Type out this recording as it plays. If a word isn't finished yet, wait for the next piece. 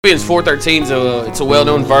Philippians 4:13 it's a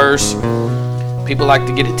well-known verse. People like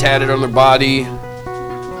to get it tatted on their body.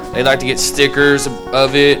 They like to get stickers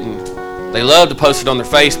of it, and they love to post it on their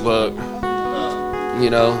Facebook. You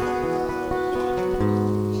know,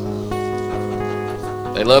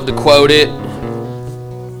 they love to quote it.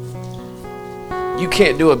 You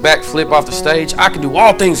can't do a backflip off the stage. I can do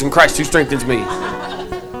all things in Christ who strengthens me.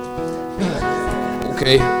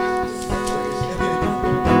 Okay.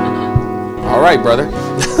 All right, brother.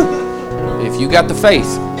 If you got the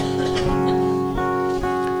faith.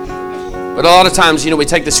 But a lot of times, we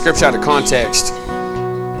take the scripture out of context.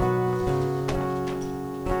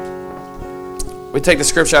 We take the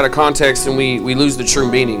scripture out of context and we lose the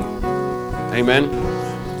true meaning. Amen.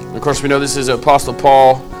 And of course, we know this is Apostle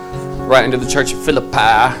Paul writing to the church of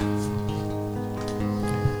Philippi.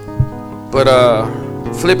 But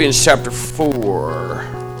Philippians chapter 4,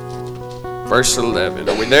 verse 11.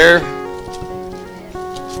 Are we there?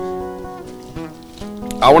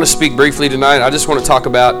 I want to speak briefly tonight. I just want to talk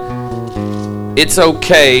about it's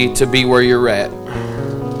okay to be where you're at.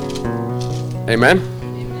 Amen?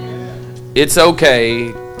 It's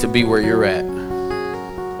okay to be where you're at.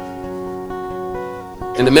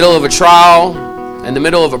 In the middle of a trial, in the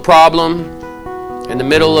middle of a problem, in the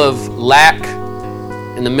middle of lack,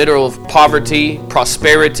 in the middle of poverty,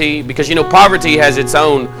 prosperity, because poverty has its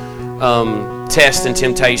own tests and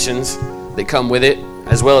temptations that come with it,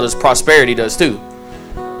 as well as prosperity does too.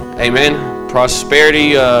 Amen.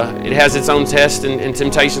 Prosperity, it has its own tests and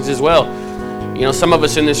temptations as well. Some of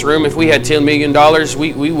us in this room, if we had $10 million,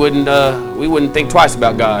 we wouldn't think twice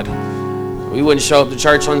about God. We wouldn't show up to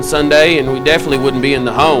church on Sunday, and we definitely wouldn't be in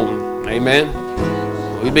the home. Amen.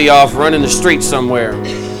 We'd be off running the streets somewhere.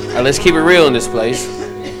 Now, let's keep it real in this place.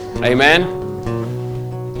 Amen.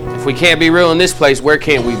 If we can't be real in this place, where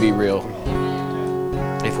can we be real?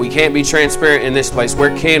 If we can't be transparent in this place,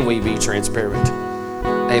 where can we be transparent?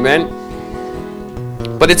 Amen.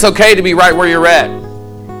 But it's okay to be right where you're at.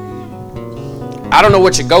 I don't know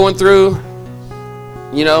what you're going through.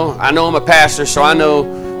 I know I'm a pastor, so I know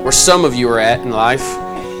where some of you are at in life.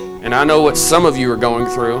 And I know what some of you are going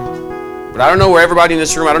through. But I don't know where everybody in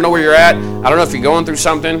this room, I don't know where you're at. I don't know if you're going through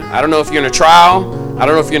something. I don't know if you're in a trial. I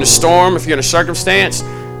don't know if you're in a storm, if you're in a circumstance.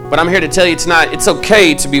 But I'm here to tell you tonight, it's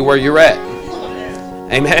okay to be where you're at.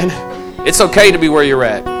 Amen. It's okay to be where you're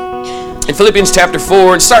at. In Philippians chapter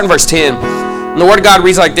 4, and starting verse 10, and the Word of God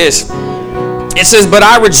reads like this. It says, "But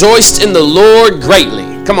I rejoiced in the Lord greatly."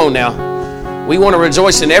 Come on now. We want to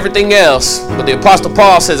rejoice in everything else, but the Apostle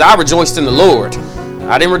Paul says, I rejoiced in the Lord.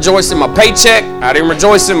 I didn't rejoice in my paycheck. I didn't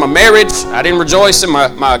rejoice in my marriage. I didn't rejoice in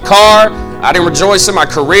my car. I didn't rejoice in my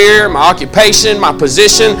career, my occupation, my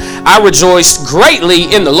position. I rejoiced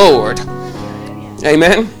greatly in the Lord.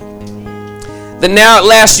 Amen. Then now at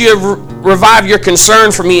last you have revived your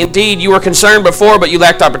concern for me. Indeed, you were concerned before, but you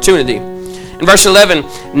lacked opportunity. In verse 11,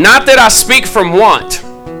 not that I speak from want.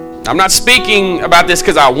 I'm not speaking about this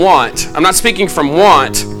because I want. I'm not speaking from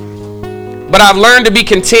want. But I've learned to be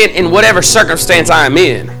content in whatever circumstance I am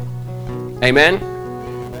in. Amen?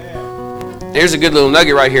 Here's a good little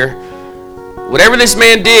nugget right here. Whatever this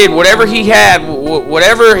man did, whatever he had,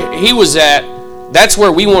 whatever he was at, that's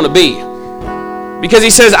where we want to be. Because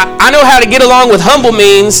he says, I know how to get along with humble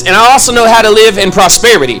means, and I also know how to live in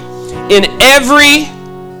prosperity. In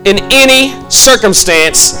any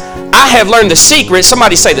circumstance, I have learned the secret.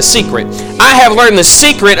 Somebody say the secret. I have learned the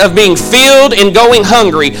secret of being filled and going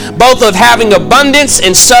hungry, both of having abundance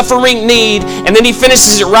and suffering need. And then he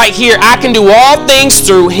finishes it right here. I can do all things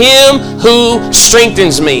through him who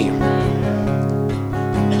strengthens me.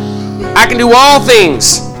 I can do all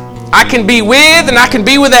things. I can be with and I can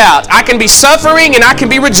be without. I can be suffering and I can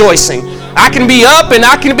be rejoicing. I can be up and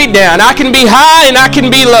I can be down. I can be high and I can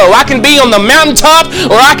be low. I can be on the mountaintop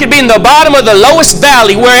or I can be in the bottom of the lowest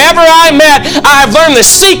valley. Wherever I'm at, I have learned the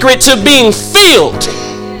secret to being filled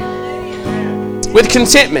with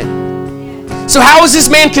contentment. So how is this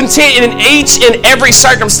man content in each and every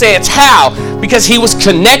circumstance? How? Because he was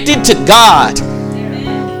connected to God.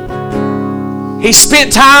 He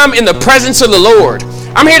spent time in the presence of the Lord.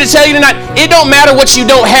 I'm here to tell you tonight, it don't matter what you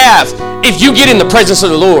don't have if you get in the presence of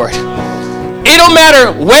the Lord. It don't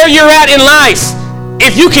matter where you're at in life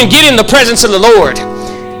if you can get in the presence of the Lord.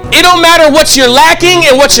 It don't matter what you're lacking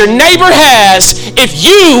and what your neighbor has if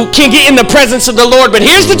you can get in the presence of the Lord. But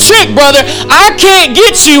here's the trick, brother. I can't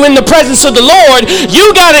get you in the presence of the Lord.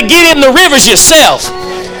 You got to get in the rivers yourself.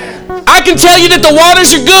 I can tell you that the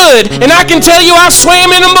waters are good, and I can tell you I've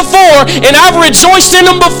swam in them before, and I've rejoiced in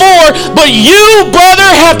them before, but you, brother,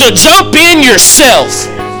 have to jump in yourself.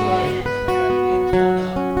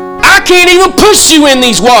 I can't even push you in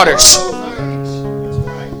these waters.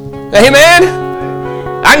 Amen.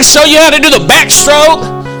 I can show you how to do the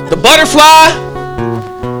backstroke, the butterfly.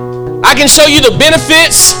 I can show you the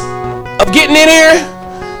benefits of getting in here,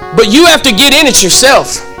 but you have to get in it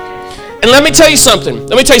yourself. And let me tell you something.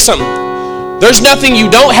 There's nothing you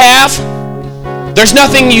don't have. There's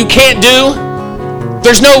nothing you can't do.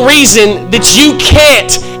 There's no reason that you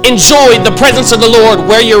can't enjoy the presence of the Lord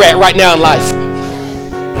where you're at right now in life.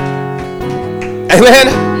 Amen.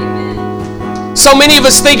 So many of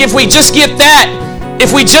us think if we just get that,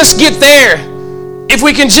 if we just get there, if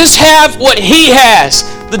we can just have what He has.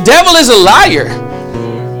 The devil is a liar.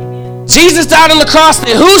 Jesus died on the cross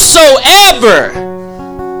that whosoever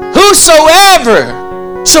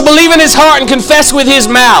shall believe in his heart and confess with his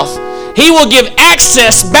mouth, He will give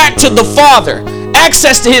access back to the Father,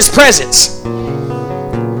 access to His presence.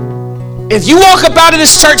 If you walk up out of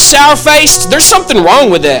this church sour-faced, there's something wrong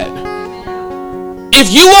with that. If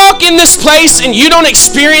you walk in this place and you don't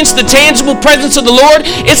experience the tangible presence of the Lord,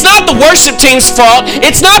 it's not the worship team's fault.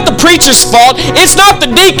 It's not the preacher's fault. It's not the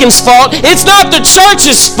deacon's fault. It's not the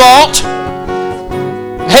church's fault.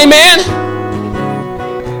 Amen.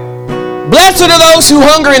 Blessed are those who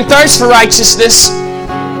hunger and thirst for righteousness,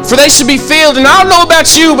 for they should be filled. And I don't know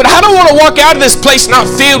about you, but I don't want to walk out of this place not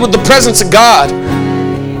filled with the presence of God.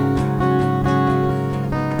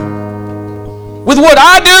 With what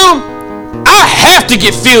I do, I have to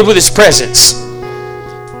get filled with His presence.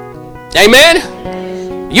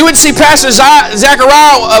 Amen. You would see Pastor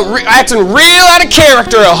Zachariah acting real out of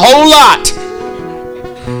character a whole lot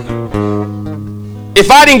if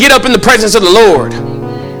I didn't get up in the presence of the Lord.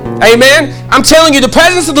 Amen. I'm telling you, the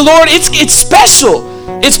presence of the Lord, it's special.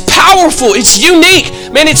 It's powerful. It's unique.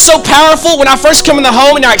 Man, it's so powerful. When I first come in the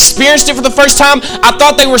home and I experienced it for the first time, I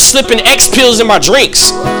thought they were slipping X pills in my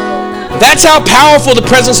drinks. That's how powerful the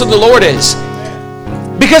presence of the Lord is.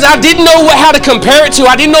 Because I didn't know how to compare it to.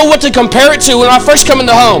 I didn't know what to compare it to when I first come in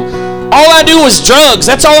the home. All I knew was drugs.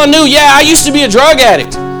 That's all I knew. Yeah, I used to be a drug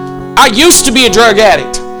addict.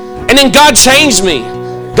 And then God changed me.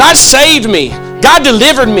 God saved me. God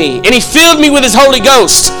delivered me. And He filled me with His Holy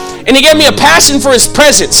Ghost. And He gave me a passion for His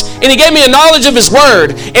presence. And He gave me a knowledge of His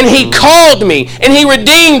Word. And He called me. And He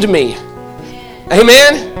redeemed me.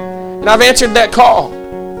 Amen? And I've answered that call.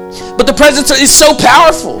 But the presence is so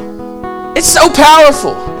powerful. It's so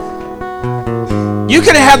powerful. You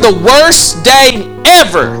can have the worst day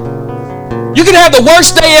ever. You can have the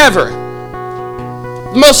worst day ever.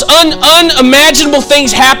 The most unimaginable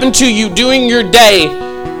things happen to you during your day,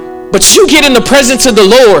 but you get in the presence of the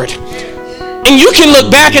Lord. And you can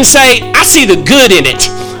look back and say, I see the good in it.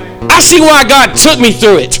 I see why God took me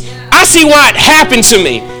through it. I see why it happened to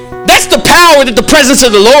me. That's the power that the presence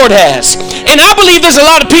of the Lord has. And I believe there's a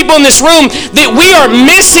lot of people in this room that we are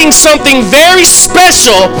missing something very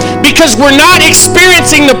special because we're not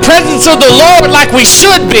experiencing the presence of the Lord like we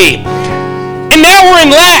should be. And now we're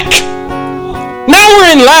in lack.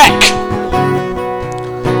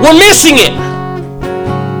 We're missing it.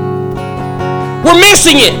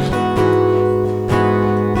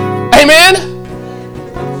 Amen?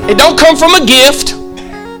 It don't come from a gift.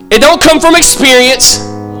 It don't come from experience.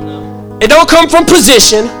 It don't come from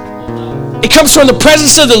position. It comes from the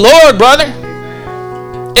presence of the Lord, brother.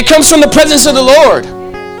 It comes from the presence of the Lord.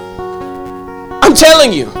 I'm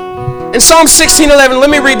telling you. In Psalm 16:11, let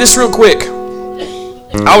me read this real quick.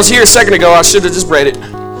 I was here a second ago. I should have just read it.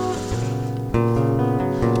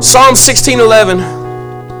 Psalm 16:11.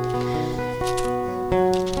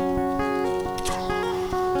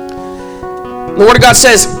 The Word of God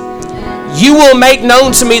says, You will make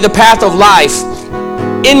known to me the path of life.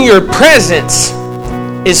 In your presence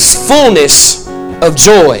is fullness of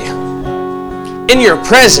joy. In your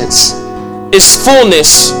presence is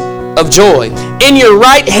fullness of joy. In your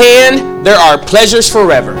right hand there are pleasures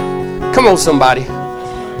forever. Come on, somebody.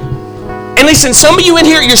 And listen, some of you in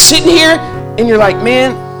here, you're sitting here and you're like,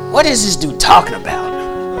 man, what is this dude talking about?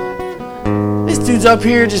 This dude's up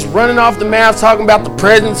here just running off the mouth talking about the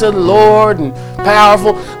presence of the Lord and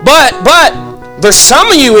powerful. But there's some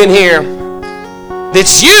of you in here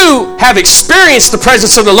that you have experienced the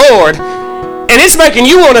presence of the Lord, and it's making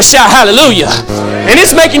you want to shout hallelujah. And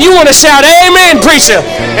it's making you want to shout amen, preacher.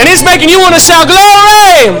 And it's making you want to shout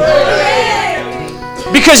glory.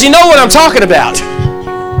 Because you know what I'm talking about.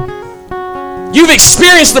 You've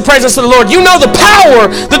experienced the presence of the Lord. You know the power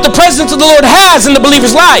that the presence of the Lord has in the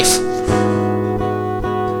believer's life.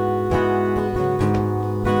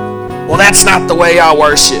 Well, that's not the way I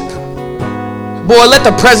worship. Boy, let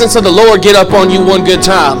the presence of the Lord get up on you one good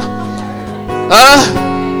time.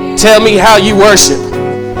 Tell me how you worship.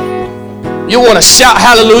 You'll want to shout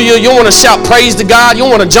hallelujah. You'll want to shout praise to God. You'll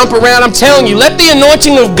want to jump around. I'm telling you, let the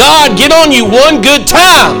anointing of God get on you one good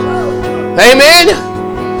time. Amen.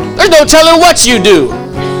 There's no telling what you do.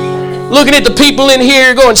 Looking at the people in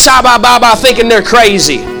here going sha-ba-ba-ba, thinking they're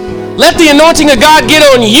crazy. Let the anointing of God get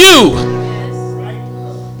on you.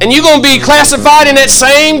 And you're going to be classified in that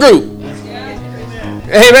same group.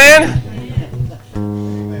 Amen.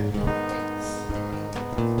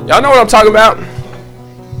 Y'all know what I'm talking about.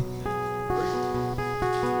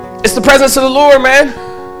 It's the presence of the Lord, man.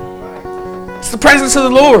 It's the presence of the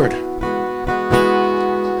Lord.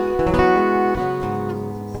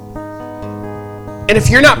 And if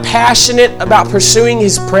you're not passionate about pursuing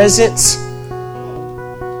His presence,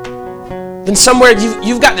 then somewhere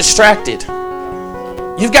you've got distracted.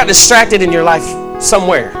 You've got distracted in your life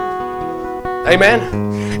somewhere.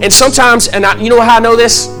 Amen? And sometimes, you know how I know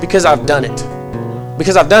this? Because I've done it.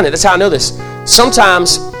 Because I've done it. That's how I know this.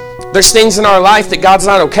 Sometimes there's things in our life that God's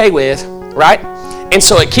not okay with, right? And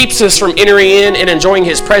so it keeps us from entering in and enjoying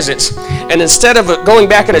His presence. And instead of going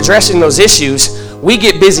back and addressing those issues, we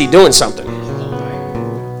get busy doing something.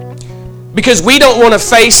 Because we don't want to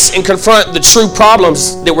face and confront the true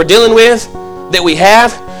problems that we're dealing with, that we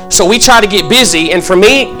have. So we try to get busy. And for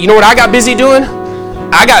me, you know what I got busy doing?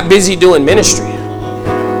 I got busy doing ministry.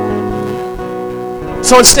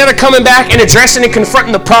 So instead of coming back and addressing and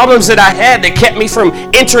confronting the problems that I had that kept me from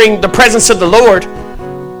entering the presence of the Lord,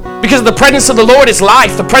 because the presence of the Lord is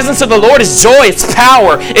life. The presence of the Lord is joy. It's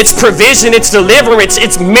power. It's provision. It's deliverance.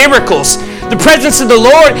 It's miracles. The presence of the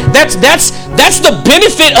Lord, that's the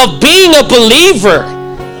benefit of being a believer.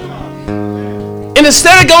 And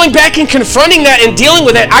instead of going back and confronting that and dealing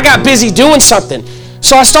with it, I got busy doing something.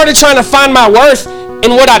 So I started trying to find my worth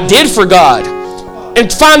in what I did for God.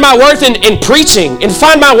 And find my worth in preaching. And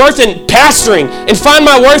find my worth in pastoring. And find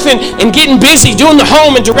my worth in getting busy, doing the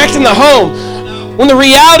home and directing the home. When the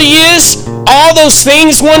reality is, all those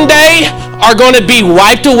things one day are going to be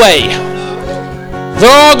wiped away.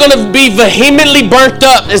 They're all going to be vehemently burnt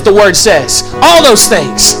up, as the word says. All those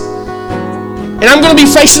things. And I'm going to be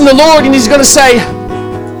facing the Lord, and He's going to say,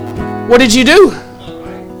 what did you do?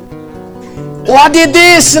 Well, I did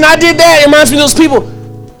this, and I did that. It reminds me of those people.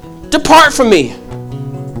 Depart from me.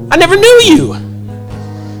 I never knew you.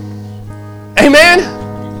 Amen?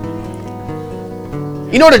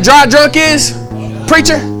 You know what a dry drunk is?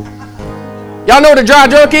 Preacher? Y'all know what a dry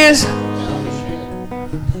drunk is?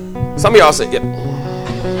 Some of y'all said, yep.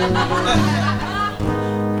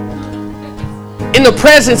 In the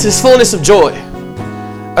presence is fullness of joy.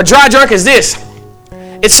 A dry drunk is this.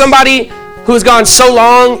 It's somebody who's gone so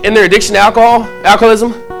long in their addiction to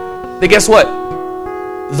alcoholism, that guess what?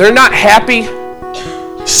 They're not happy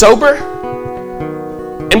sober.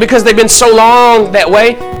 And because they've been so long that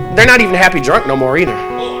way, they're not even happy drunk no more either.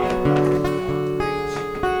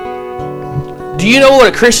 Do you know what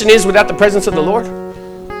a Christian is without the presence of the Lord?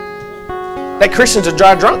 That Christian's a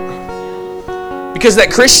dry drunk. Because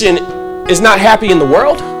that Christian is not happy in the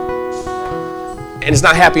world and is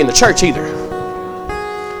not happy in the church either.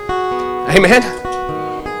 Amen?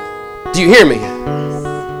 Do you hear me?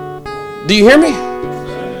 Do you hear me?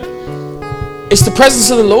 It's the presence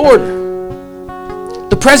of the Lord.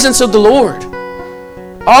 The presence of the Lord.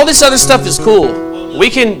 All this other stuff is cool. We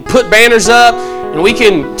can put banners up and we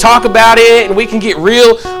can talk about it and we can get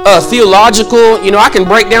real theological. You know, I can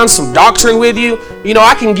break down some doctrine with you. You know,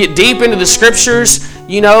 I can get deep into the scriptures,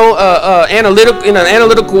 you know, in an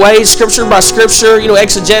analytical way, scripture by scripture, you know,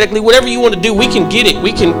 exegetically, whatever you want to do, we can get it.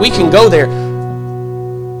 We can go there.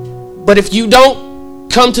 But if you don't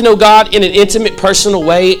come to know God in an intimate, personal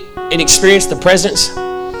way and experience the presence,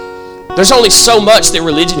 there's only so much that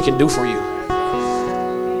religion can do for you.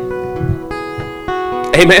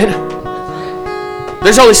 Amen.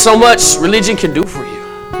 There's only so much religion can do for you.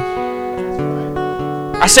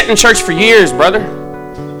 I sat in church for years, brother.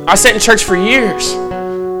 I sat in church for years.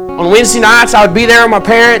 On Wednesday nights, I would be there with my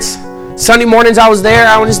parents. Sunday mornings, I was there.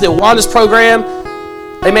 I went to the Wellness program.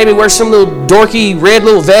 They made me wear some little dorky red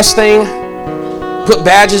little vest thing. Put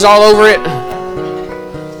badges all over it.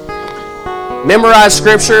 Memorize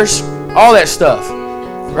scriptures. All that stuff.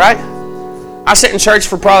 Right? I sat in church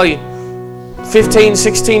for probably 15,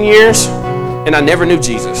 16 years. And I never knew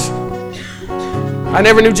Jesus. I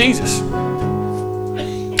never knew Jesus.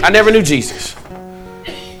 I never knew Jesus.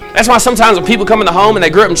 That's why sometimes when people come in the home and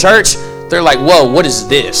they grew up in church, they're like, whoa, what is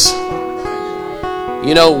this?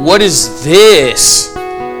 You know, what is this?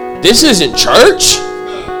 This isn't church.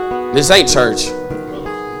 This ain't church.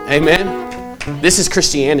 Amen. This is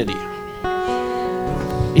Christianity.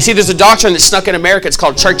 You see, there's a doctrine that's snuck in America. It's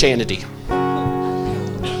called churchanity.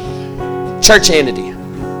 Churchanity.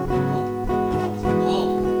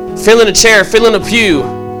 filling a chair, filling a pew,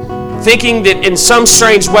 thinking that in some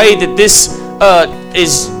strange way that this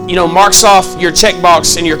marks off your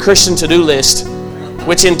checkbox in your Christian to-do list,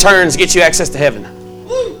 which in turns gets you access to heaven.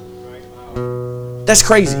 That's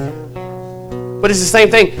crazy. But it's the same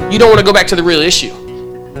thing. You don't want to go back to the real issue.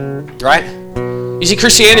 Right? You see,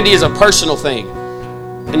 Christianity is a personal thing.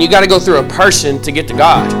 And you got to go through a person to get to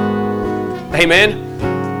God.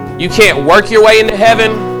 Amen? You can't work your way into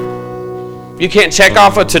heaven. You can't check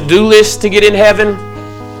off a to-do list to get in heaven.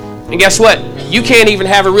 And guess what? You can't even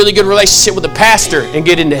have a really good relationship with a pastor and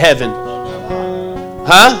get into heaven.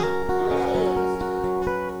 Huh?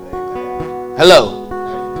 Hello?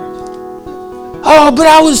 Oh, but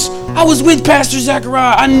I was with Pastor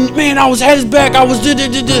Zechariah. I was had his back. I was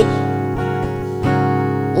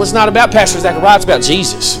Well, it's not about Pastor Zechariah. It's about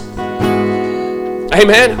Jesus.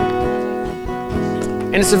 Amen?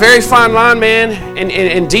 And it's a very fine line, man.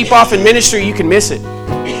 And deep off in ministry, you can miss it.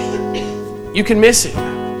 You can miss it.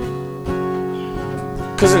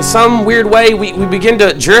 Because in some weird way, we begin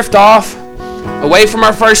to drift off away from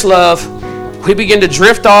our first love. We begin to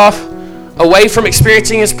drift off away from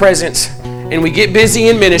experiencing His presence. And we get busy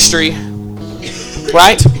in ministry.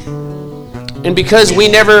 Right? And because we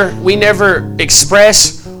never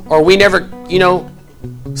express or we never,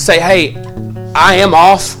 say, hey, I am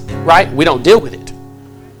off, right? We don't deal with it.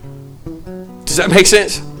 Does that make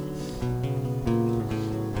sense?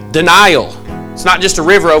 Denial. It's not just a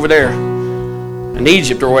river over there in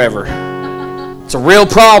Egypt or wherever. It's a real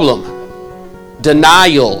problem.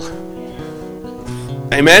 Denial.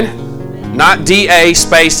 Amen? Not D-A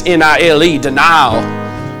space N-I-L-E. Denial.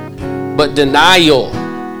 But denial.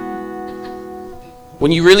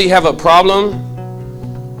 When you really have a problem,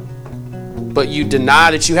 but you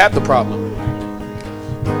deny that you have the problem.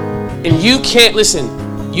 And you can't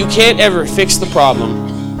ever fix the problem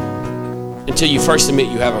until you first admit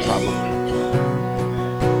you have a problem.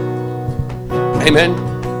 Amen?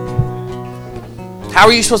 How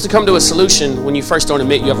are you supposed to come to a solution when you first don't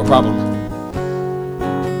admit you have a problem?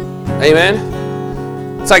 Amen?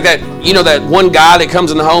 It's like that, that one guy that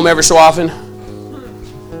comes in the home every so often.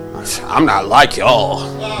 I'm not like y'all.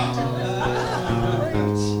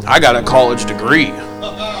 I got a college degree.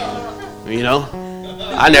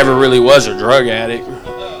 I never really was a drug addict.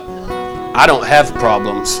 I don't have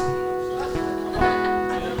problems.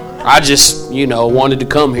 I just, wanted to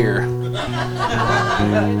come here.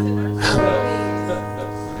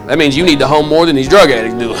 That means you need to home more than these drug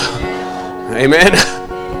addicts do. Amen?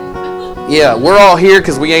 Yeah, we're all here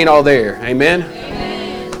because we ain't all there. Amen?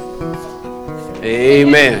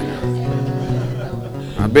 Amen.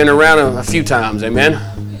 I've been around a few times. Amen?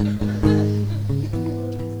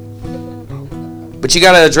 But you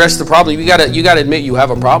got to address the problem. You got to admit you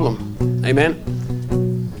have a problem. Amen?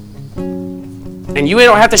 And you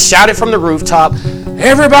don't have to shout it from the rooftop.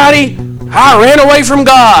 Everybody, I ran away from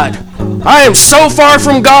God. I am so far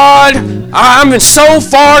from God. I'm so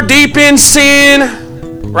far deep in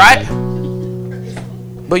sin. Right?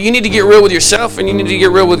 But you need to get real with yourself and you need to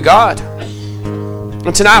get real with God.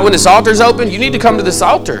 And tonight when this altar's open, you need to come to this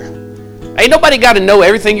altar. Ain't nobody got to know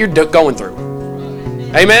everything you're going through.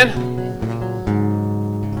 Amen?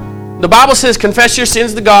 The Bible says, confess your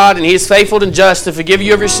sins to God, and He is faithful and just to forgive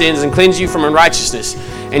you of your sins and cleanse you from unrighteousness.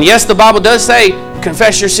 And yes, the Bible does say,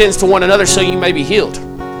 confess your sins to one another so you may be healed.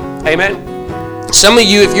 Amen? Some of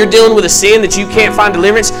you, if you're dealing with a sin that you can't find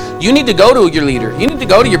deliverance, you need to go to your leader. You need to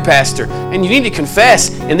go to your pastor, and you need to confess,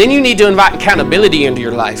 and then you need to invite accountability into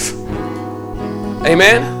your life.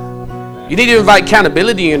 Amen? You need to invite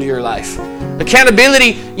accountability into your life.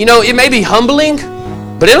 Accountability, it may be humbling,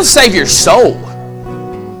 but it'll save your soul.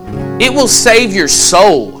 It will save your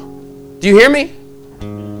soul. Do you hear me?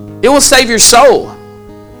 It will save your soul.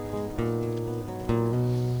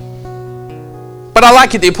 But I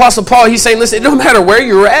like it. The Apostle Paul, he's saying, listen, it don't matter where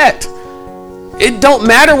you're at. It don't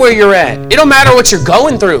matter where you're at. It don't matter what you're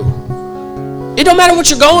going through. It don't matter what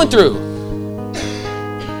you're going through.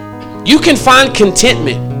 You can find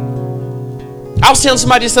contentment. I was telling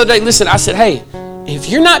somebody this other day, listen, I said, hey, if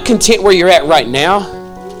you're not content where you're at right now,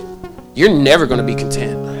 you're never going to be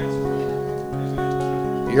content.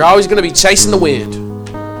 You're always going to be chasing the wind,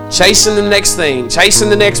 chasing the next thing, chasing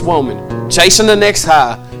the next woman, chasing the next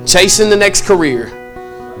high, chasing the next career,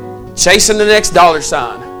 chasing the next dollar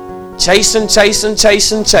sign, chasing.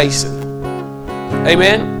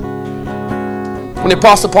 Amen? When the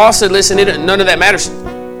Apostle Paul said, listen, none of that matters.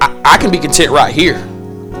 I can be content right here.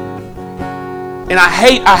 And I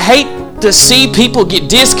hate to see people get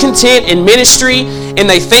discontent in ministry and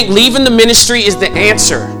they think leaving the ministry is the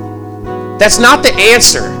answer. That's not the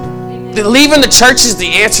answer. Leaving the church is the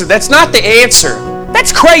answer. That's not the answer.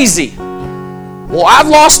 That's crazy. Well, I've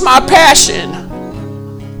lost my passion.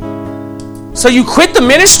 So you quit the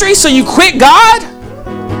ministry? So you quit God?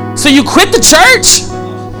 So you quit the church?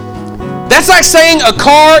 That's like saying a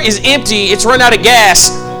car is empty, it's run out of gas,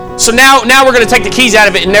 so now we're going to take the keys out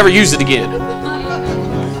of it and never use it again.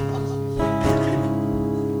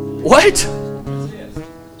 What?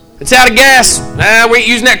 It's out of gas. We ain't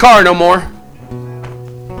using that car no more.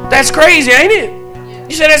 That's crazy, ain't it?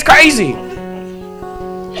 You said that's crazy.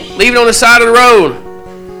 Leave it on the side of the road.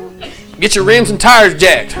 Get your rims and tires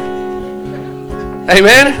jacked.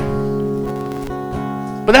 Amen?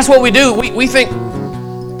 But that's what we do. We think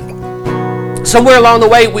somewhere along the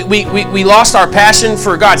way we lost our passion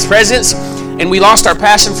for God's presence, and we lost our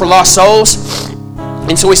passion for lost souls.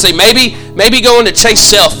 And so we say maybe going to chase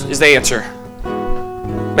self is the answer.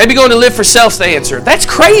 Maybe going to live for self is the answer. That's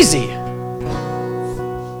crazy.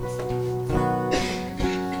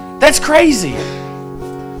 That's crazy.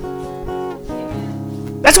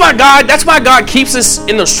 That's why God keeps us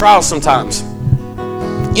in those trials sometimes.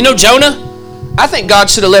 You know Jonah? I think God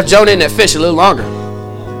should have left Jonah in that fish a little longer.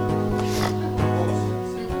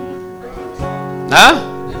 Huh?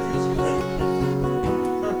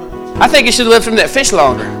 I think he should have left him in that fish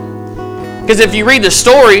longer. Because if you read the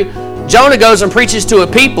story, Jonah goes and preaches to a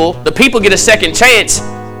people. The people get a second chance.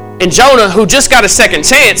 And Jonah, who just got a second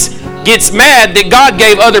chance, gets mad that God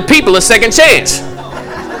gave other people a second chance.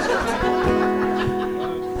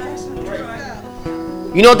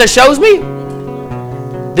 You know what that shows me?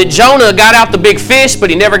 That Jonah got out the big fish, but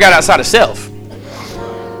he never got outside of self.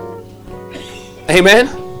 Amen?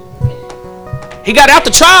 He got out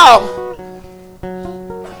the trial.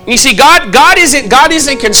 You see, God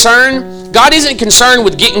isn't concerned. God isn't concerned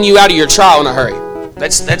with getting you out of your trial in a hurry.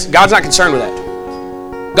 God's not concerned with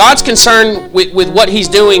that. God's concerned with what He's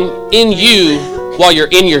doing in you while you're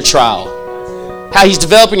in your trial. How He's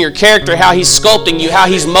developing your character, how He's sculpting you, how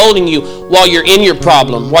He's molding you while you're in your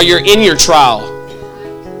problem, while you're in your trial,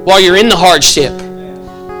 while you're in the hardship.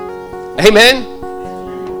 Amen?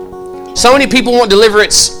 So many people want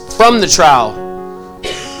deliverance from the trial.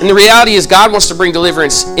 And the reality is God wants to bring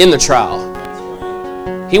deliverance in the trial.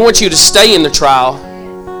 He wants you to stay in the trial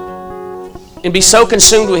and be so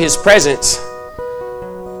consumed with His presence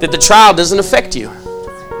that the trial doesn't affect you.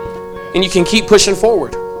 And you can keep pushing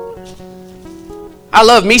forward. I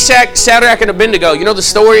love Meshach, Shadrach, and Abednego. You know the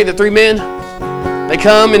story of the three men? They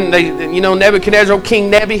come and Nebuchadnezzar, King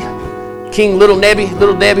Little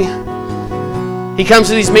Debbie. He comes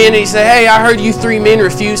to these men and he says, hey, I heard you three men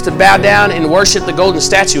refused to bow down and worship the golden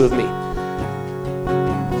statue of me.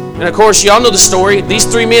 And of course, y'all know the story. These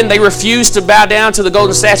three men, they refused to bow down to the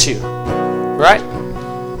golden statue. Right?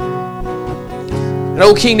 And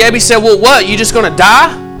old King Nebi said, well, what? You just going to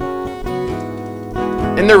die?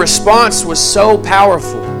 And their response was so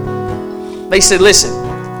powerful. They said, listen,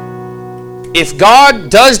 if God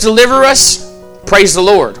does deliver us, praise the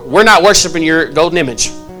Lord. We're not worshiping your golden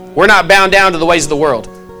image. We're not bound down to the ways of the world.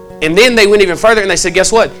 And then they went even further and they said,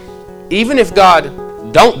 guess what? Even if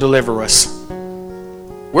God don't deliver us,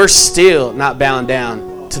 we're still not bound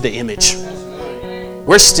down to the image.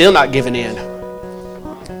 We're still not giving in.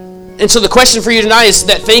 And so the question for you tonight is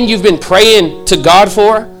that thing you've been praying to God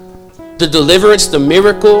for, the deliverance, the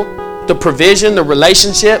miracle, the provision, the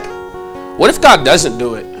relationship. What if God doesn't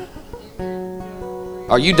do it?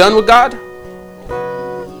 Are you done with God?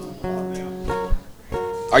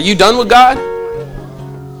 Are you done with God?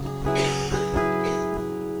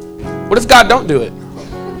 What if God don't do it?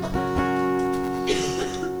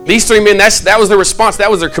 These three men, that was their response. That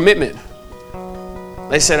was their commitment.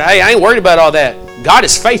 They said, hey, I ain't worried about all that. God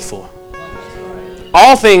is faithful.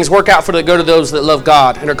 All things work out for the good of those that love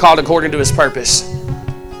God and are called according to His purpose.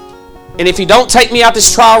 And if He don't take me out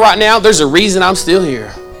this trial right now, there's a reason I'm still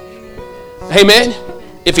here. Amen?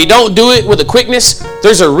 If He don't do it with a quickness,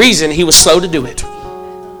 there's a reason He was slow to do it.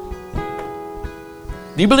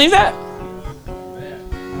 Do you believe that?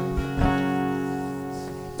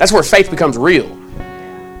 That's where faith becomes real.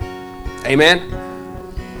 Amen?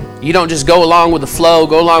 You don't just go along with the flow,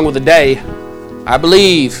 go along with the day. I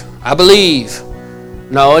believe.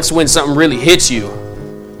 No, it's when something really hits you.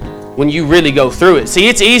 When you really go through it. See,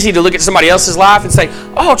 it's easy to look at somebody else's life and say,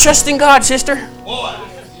 oh, trust in God, sister.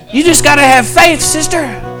 You just got to have faith, sister.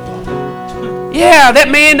 Yeah, that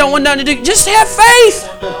man don't want nothing to do. Just have faith.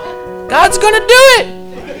 God's going to do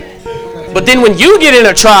it. But then when you get in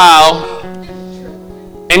a trial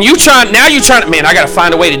and you're trying, man, I got to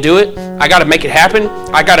find a way to do it. I got to make it happen.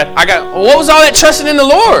 What was all that trusting in the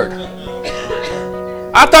Lord?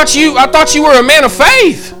 I thought you were a man of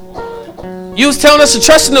faith. You was telling us to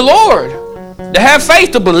trust in the Lord, to have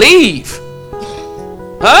faith, to believe.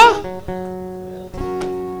 Huh?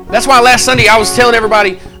 That's why last Sunday I was telling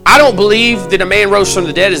everybody, I don't believe that a man rose from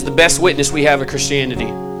the dead is the best witness we have of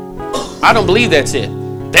Christianity. I don't believe that's it.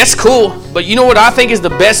 That's cool. But you know what I think is the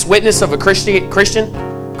best witness of a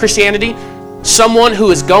Christianity? Someone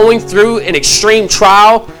who is going through an extreme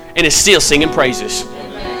trial and is still singing praises.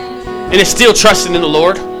 And is still trusting in the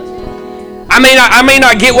Lord. I may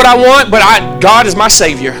not get what I want, but God is my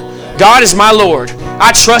Savior. God is my Lord.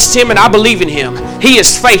 I trust Him and I believe in Him. He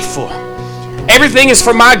is faithful. Everything is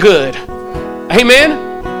for my good.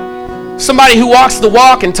 Amen? Somebody who walks the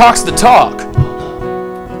walk and talks the talk.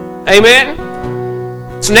 Amen?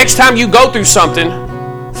 So next time you go through something,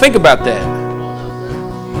 think about that.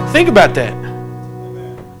 Think about that.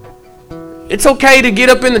 It's okay to get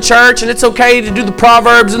up in the church and it's okay to do the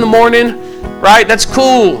Proverbs in the morning, right? That's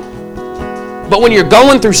cool. But when you're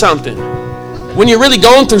going through something, when you're really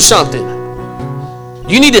going through something,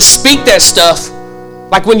 you need to speak that stuff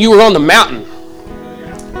like when you were on the mountain.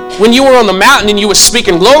 When you were on the mountain and you were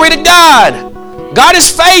speaking, glory to God. God is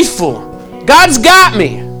faithful. God's got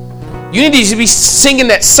me. You need to be singing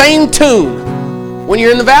that same tune when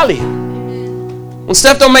you're in the valley. When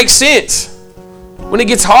stuff don't make sense. When it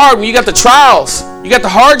gets hard, when you got the trials, you got the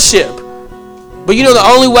hardship. But you know the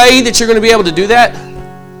only way that you're going to be able to do that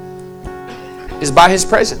is by His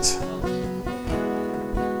presence.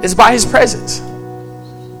 It's by His presence.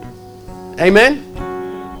 Amen?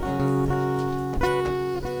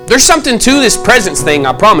 There's something to this presence thing,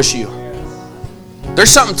 I promise you. There's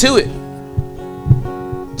something to it.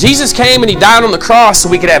 Jesus came and He died on the cross so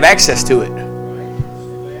we could have access to it.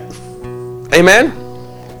 Amen?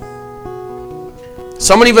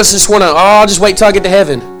 So many of us just want to, I'll just wait till I get to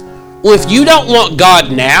heaven. Well, if you don't want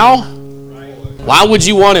God now, why would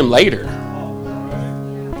you want Him later?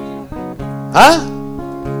 Huh?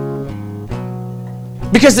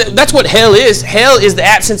 Because that's what hell is. Hell is the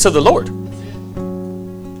absence of the Lord.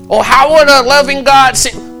 Oh, how would a loving God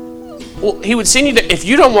send? Well, He would send you to, if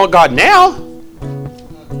you don't want God now,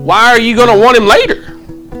 why are you going to want Him later?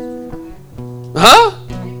 Huh?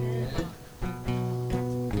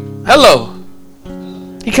 Hello.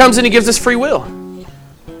 He comes in and gives us free will.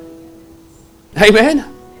 Amen?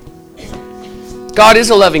 God is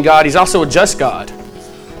a loving God. He's also a just God.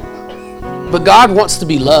 But God wants to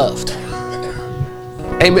be loved.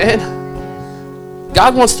 Amen?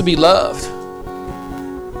 God wants to be loved.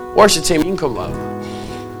 Worship team, you can come up.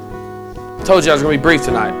 I told you I was going to be brief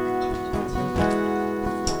tonight.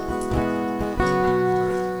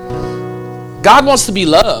 God wants to be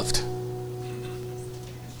loved.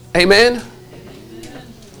 Amen?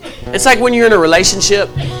 It's like when you're in a relationship.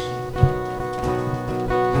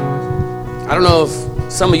 I don't know if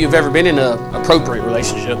some of you have ever been in an appropriate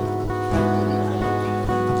relationship.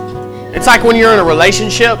 It's like when you're in a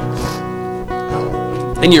relationship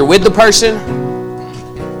and you're with the person,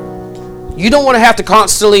 you don't want to have to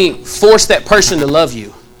constantly force that person to love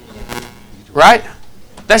you. Right?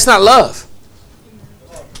 That's not love.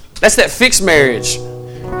 That's that fixed marriage.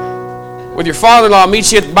 With your father-in-law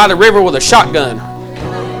meets you by the river with a shotgun.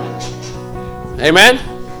 Amen?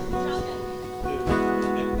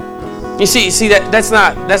 You see that's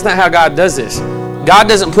not how God does this. God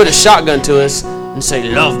doesn't put a shotgun to us and say,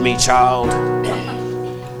 love me, child.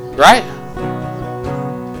 Right?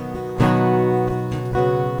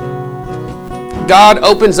 God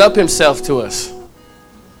opens up Himself to us.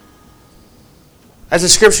 As the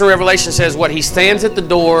scripture in Revelation says, what? He stands at the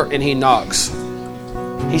door and He knocks.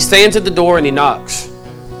 He stands at the door and He knocks.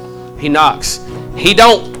 He knocks. He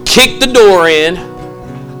don't kick the door in.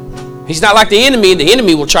 He's not like the enemy. The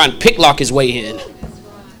enemy will try and picklock his way in.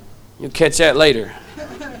 You'll catch that later.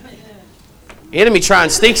 The enemy tries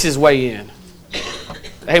and sneaks his way in.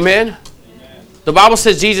 Amen? The Bible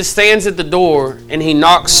says Jesus stands at the door and He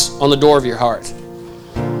knocks on the door of your heart.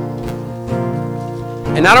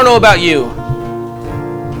 And I don't know about you,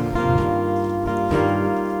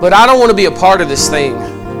 but I don't want to be a part of this thing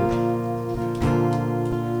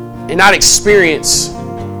and not experience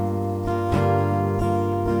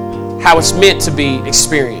how it's meant to be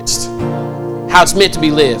experienced, how it's meant to be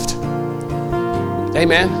lived.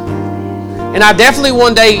 Amen? And I definitely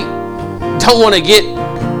one day don't want to get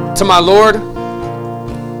to my Lord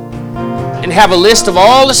and have a list of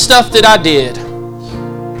all the stuff that I did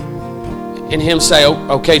and Him say,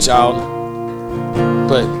 okay, child,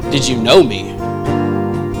 but did you know me?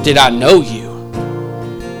 Did I know you?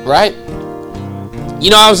 Right? You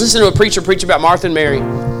know, I was listening to a preacher preach about Martha and Mary,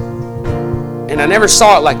 and I never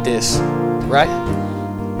saw it like this, right?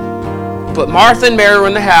 But Martha and Mary were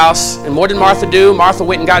in the house, and what did Martha do? Martha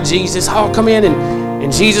went and got Jesus. Oh, come in,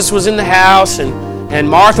 and Jesus was in the house, and And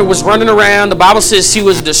Martha was running around. The Bible says she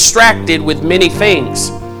was distracted with many things.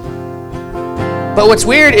 But what's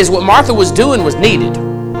weird is what Martha was doing was needed.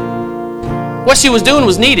 What she was doing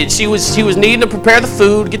was needed. She was needing to prepare the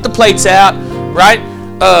food, get the plates out, right?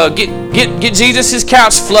 Get Jesus'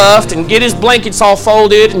 couch fluffed and get his blankets all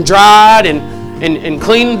folded and dried and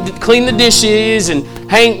clean the dishes and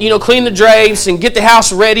clean the drapes and get the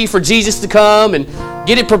house ready for Jesus to come and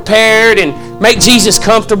get it prepared and make Jesus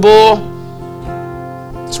comfortable.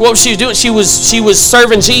 So what she was doing, she was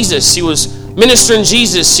serving Jesus. She was ministering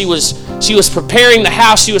Jesus. She was preparing the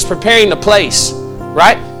house. She was preparing the place,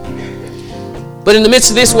 right? But in the midst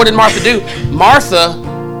of this, what did Martha do? Martha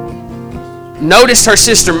noticed her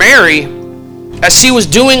sister Mary as she was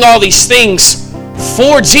doing all these things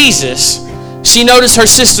for Jesus. She noticed her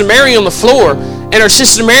sister Mary on the floor, and her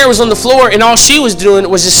sister Mary was on the floor, and all she was doing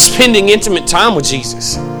was just spending intimate time with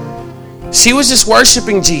Jesus. She was just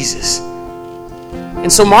worshiping Jesus.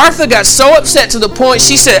 And so Martha got so upset to the point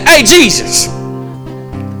she said, "Hey, Jesus."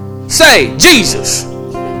 Say, "Jesus.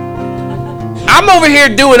 I'm over here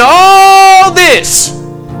doing all this,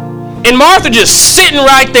 and Martha just sitting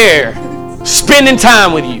right there, spending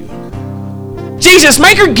time with you. Jesus,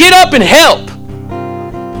 make her get up and help.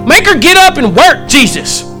 Make her get up and work,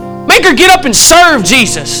 Jesus. Make her get up and serve,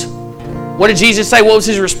 Jesus." What did Jesus say? What was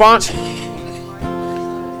his response?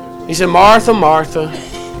 He said, "Martha, Martha,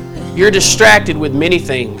 you're distracted with many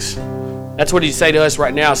things." That's what he'd say to us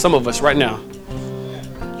right now, some of us right now.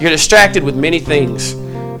 You're distracted with many things,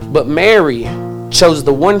 but Mary chose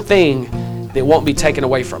the one thing that won't be taken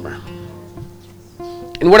away from her.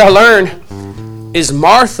 And what I learned is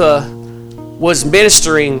Martha was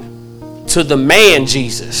ministering to the man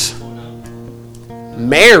Jesus.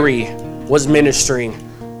 Mary was ministering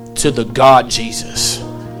to the God Jesus.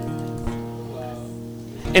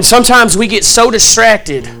 And sometimes we get so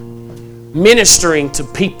distracted ministering to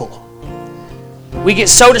people. We get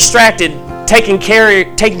so distracted taking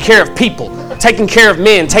care of people, taking care of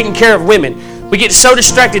men, taking care of women. We get so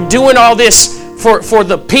distracted doing all this for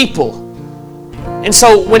the people. And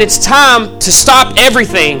so when it's time to stop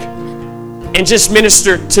everything and just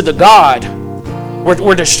minister to the God,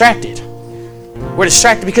 we're distracted. We're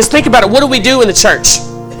distracted because think about it. What do we do in the church?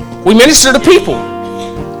 We minister to people.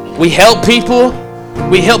 We help people.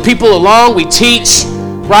 We help people along. We teach,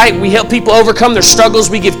 right? We help people overcome their struggles.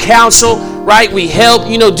 We give counsel, right? We help,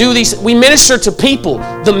 do these. We minister to people,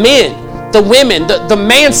 the men, the women, the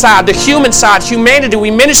man side, the human side, humanity.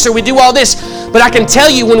 We minister, we do all this. But I can tell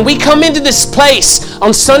you, when we come into this place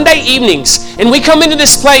on Sunday evenings, and we come into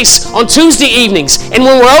this place on Tuesday evenings, and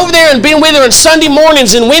when we're over there and being with her on Sunday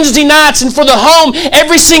mornings and Wednesday nights and for the home,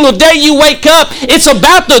 every single day you wake up, it's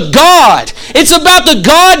about the God. It's about the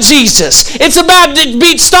God Jesus. It's about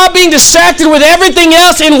stop being distracted with everything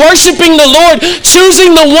else and worshiping the Lord,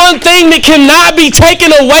 choosing the one thing that cannot be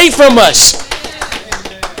taken away from us.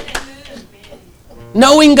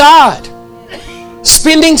 Knowing God.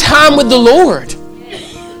 Spending time with the Lord.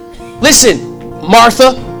 Listen,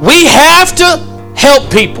 Martha, we have to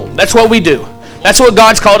help people. That's what we do. That's what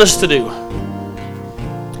God's called us to do.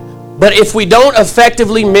 But if we don't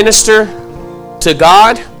effectively minister to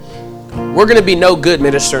God, we're going to be no good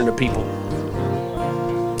ministering to people.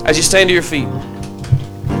 As you stand to your feet.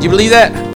 Do you believe that?